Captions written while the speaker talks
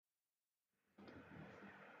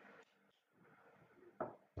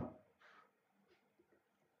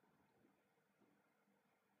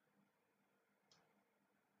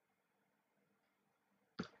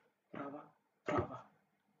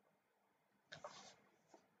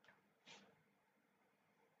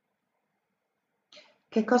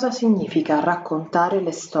Che cosa significa raccontare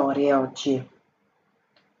le storie oggi?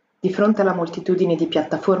 Di fronte alla moltitudine di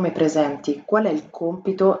piattaforme presenti, qual è il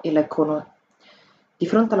compito e la Di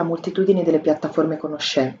fronte alla moltitudine delle piattaforme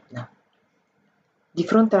conoscenze. Di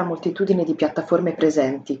fronte alla moltitudine di piattaforme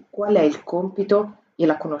presenti, qual è il compito e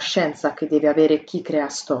la conoscenza che deve avere chi crea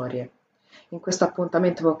storie? In questo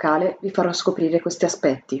appuntamento vocale vi farò scoprire questi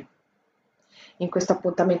aspetti. In questo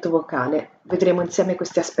appuntamento vocale vedremo insieme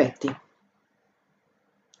questi aspetti.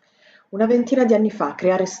 Una ventina di anni fa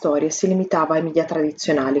creare storie si limitava ai media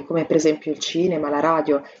tradizionali, come per esempio il cinema, la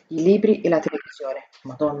radio, i libri e la televisione.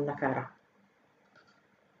 Madonna cara.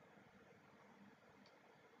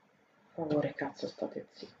 Per favore, cazzo, state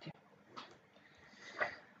zitti.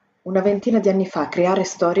 Una ventina di anni fa creare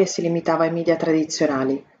storie si limitava ai media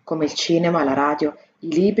tradizionali, come il cinema, la radio,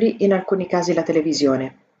 i libri e in alcuni casi la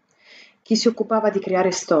televisione. Chi si occupava di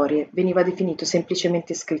creare storie veniva definito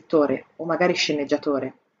semplicemente scrittore o magari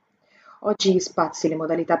sceneggiatore. Oggi gli spazi e le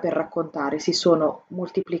modalità per raccontare si sono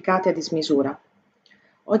moltiplicate a dismisura.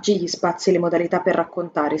 Oggi gli spazi e le modalità per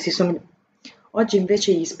raccontare si sono... Oggi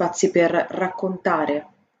invece gli spazi per raccontare...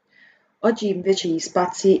 Oggi invece gli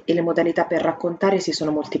spazi e le modalità per raccontare si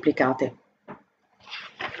sono moltiplicate.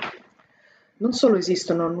 Non solo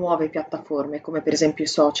esistono nuove piattaforme, come per esempio i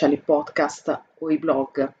social, i podcast o i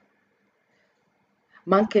blog,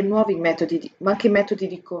 ma anche i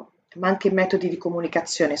metodi di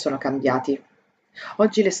comunicazione sono cambiati.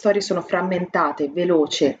 Oggi le storie sono frammentate,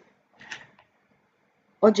 veloci,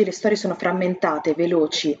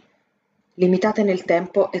 limitate nel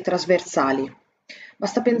tempo e trasversali.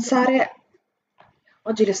 Basta pensare,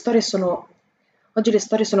 oggi le storie sono, oggi le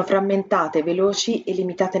storie sono frammentate, veloci e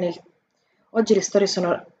limitate nel, oggi le storie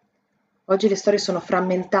sono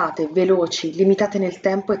frammentate, veloci, limitate nel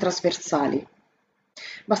tempo e trasversali.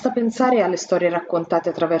 Basta pensare alle storie raccontate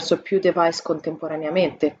attraverso più device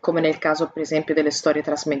contemporaneamente, come nel caso per esempio delle storie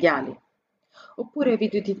transmediali, oppure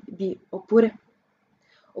video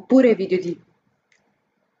oppure video di,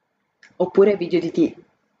 oppure video di,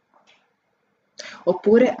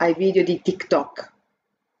 oppure ai video di TikTok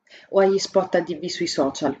o agli spot ADV sui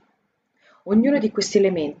social. Ognuno di questi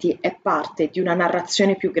elementi è parte di una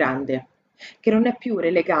narrazione più grande, che non è più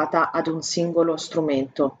relegata ad un singolo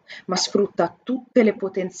strumento, ma sfrutta tutte le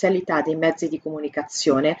potenzialità dei mezzi di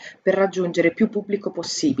comunicazione per raggiungere più pubblico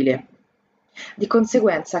possibile. Di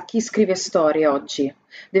conseguenza, chi scrive storie oggi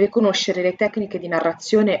deve conoscere le tecniche di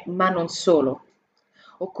narrazione, ma non solo.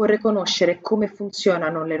 Occorre conoscere come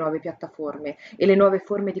funzionano le nuove piattaforme e le nuove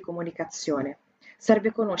forme di comunicazione.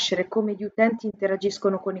 Serve conoscere come gli utenti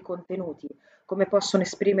interagiscono con i contenuti, come possono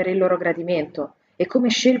esprimere il loro gradimento e come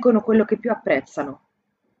scelgono quello che più apprezzano.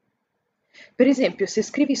 Per esempio, se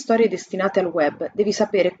scrivi storie destinate al web, devi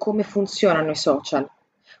sapere come funzionano i social,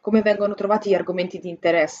 come vengono trovati gli argomenti di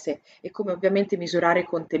interesse e come ovviamente misurare i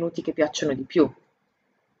contenuti che piacciono di più.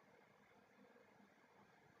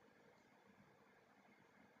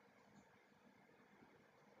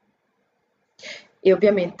 E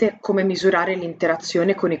ovviamente come misurare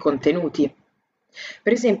l'interazione con i contenuti.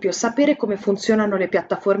 Per esempio, sapere come funzionano le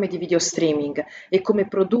piattaforme di video streaming e come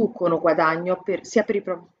producono guadagno sia per i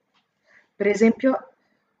per esempio,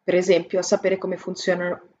 per esempio, sapere come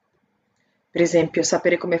funzionano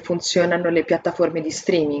sapere come funzionano le piattaforme di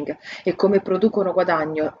streaming e come producono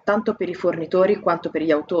guadagno tanto per i fornitori quanto per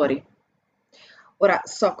gli autori. Ora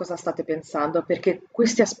so cosa state pensando, perché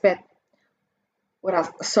questi aspetti Ora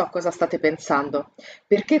so cosa state pensando.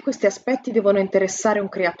 Perché questi aspetti devono interessare un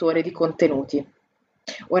creatore di contenuti?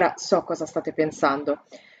 Ora so cosa state pensando.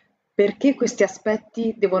 Perché questi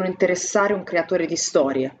aspetti devono interessare un creatore di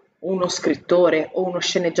storie, uno scrittore o uno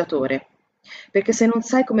sceneggiatore? Perché se non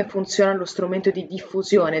sai come funziona lo strumento di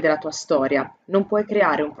diffusione della tua storia, non puoi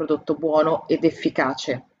creare un prodotto buono ed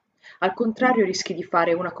efficace. Al contrario, rischi di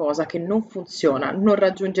fare una cosa che non funziona, non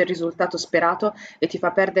raggiunge il risultato sperato e ti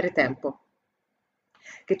fa perdere tempo.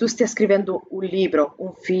 Che tu stia scrivendo un libro,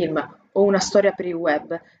 un film o una storia per il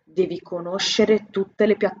web, devi conoscere tutte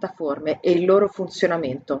le piattaforme e il loro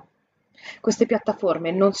funzionamento. Queste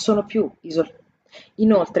piattaforme non sono più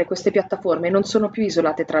Inoltre, queste piattaforme non sono più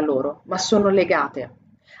isolate tra loro, ma sono legate.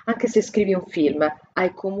 Anche se scrivi un film,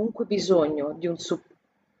 hai comunque bisogno di un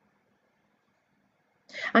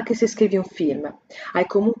anche se scrivi un film, hai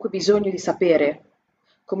comunque bisogno di sapere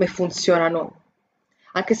come funzionano.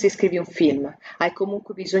 Anche se scrivi un film, hai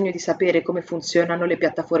comunque bisogno di sapere come funzionano le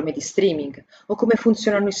piattaforme di streaming o come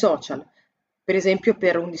funzionano i social. Per esempio,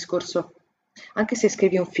 per un discorso. Anche se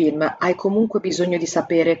scrivi un film, hai comunque bisogno di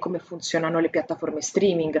sapere come funzionano le piattaforme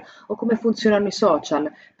streaming o come funzionano i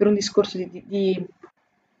social. Per un discorso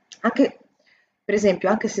anche, per esempio,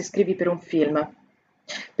 anche se scrivi per un film,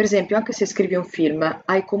 Per esempio, anche se scrivi un film,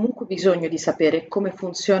 hai comunque bisogno di sapere come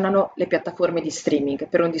funzionano le piattaforme di streaming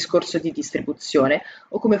per un discorso di distribuzione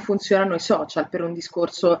o come funzionano i social per un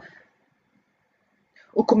discorso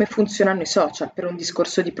o come funzionano i social per un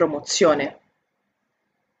discorso di promozione.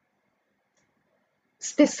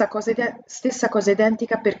 Stessa cosa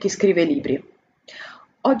identica per chi scrive libri.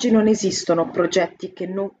 Oggi non esistono progetti che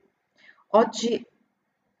non... Oggi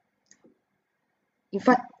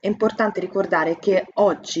Infatti è importante ricordare che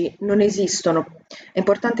oggi non esistono è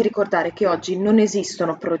importante ricordare che oggi non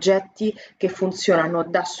esistono progetti che funzionano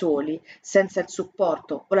da soli, senza il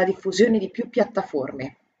supporto o la diffusione di più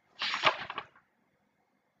piattaforme.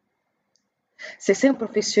 Se sei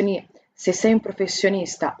un se sei un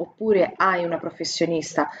professionista oppure hai una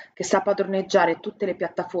professionista che sa padroneggiare tutte le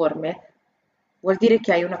piattaforme, vuol dire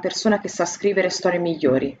che hai una persona che sa scrivere storie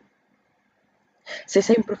migliori. Se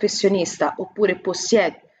sei un professionista oppure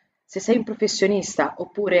possiedi, se sei un professionista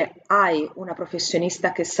oppure hai una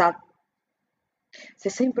professionista che sa, se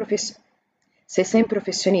sei un profes- se sei un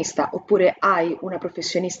professionista oppure hai una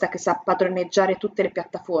professionista che sa padroneggiare tutte le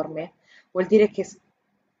piattaforme, vuol dire che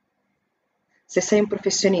se sei un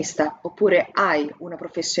professionista oppure hai una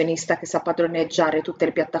professionista che sa padroneggiare tutte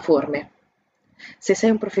le piattaforme, se sei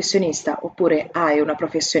un professionista oppure hai una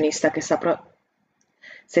professionista che sa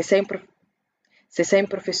se sei un prof- se sei un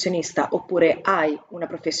professionista oppure hai una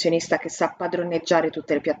professionista che sa padroneggiare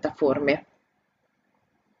tutte le piattaforme,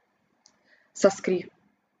 sa scri-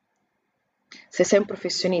 se sei un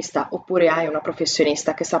professionista oppure hai una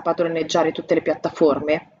professionista che sa padroneggiare tutte le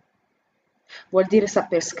piattaforme, vuol dire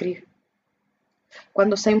saper scrivere.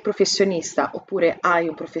 Quando sei un professionista oppure hai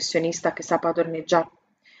un professionista che sa padroneggiare,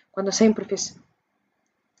 quando sei un profes-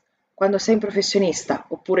 quando sei un professionista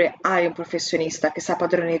oppure hai un professionista che sa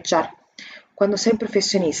padroneggiare, quando sei un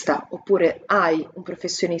professionista oppure hai un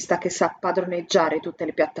professionista che sa padroneggiare tutte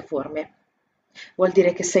le piattaforme, vuol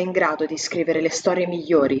dire che sei in grado di scrivere le storie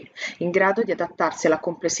migliori, in grado di adattarsi alla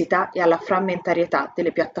complessità e alla frammentarietà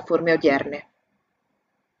delle piattaforme odierne.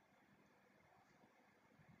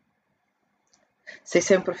 Se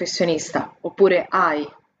sei un professionista oppure hai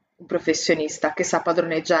un professionista che sa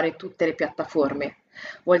padroneggiare tutte le piattaforme,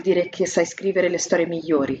 vuol dire che sai scrivere le storie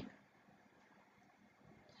migliori.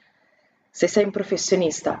 Se sei un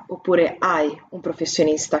professionista oppure hai un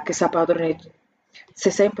professionista che sa padroneggiare, se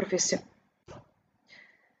sei un professionista,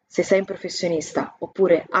 se sei un professionista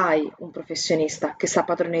oppure hai un professionista che sa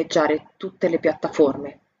padroneggiare tutte le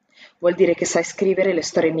piattaforme, vuol dire che sai scrivere le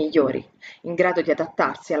storie migliori, in grado di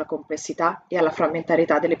adattarsi alla complessità e alla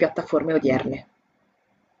frammentarietà delle piattaforme odierne.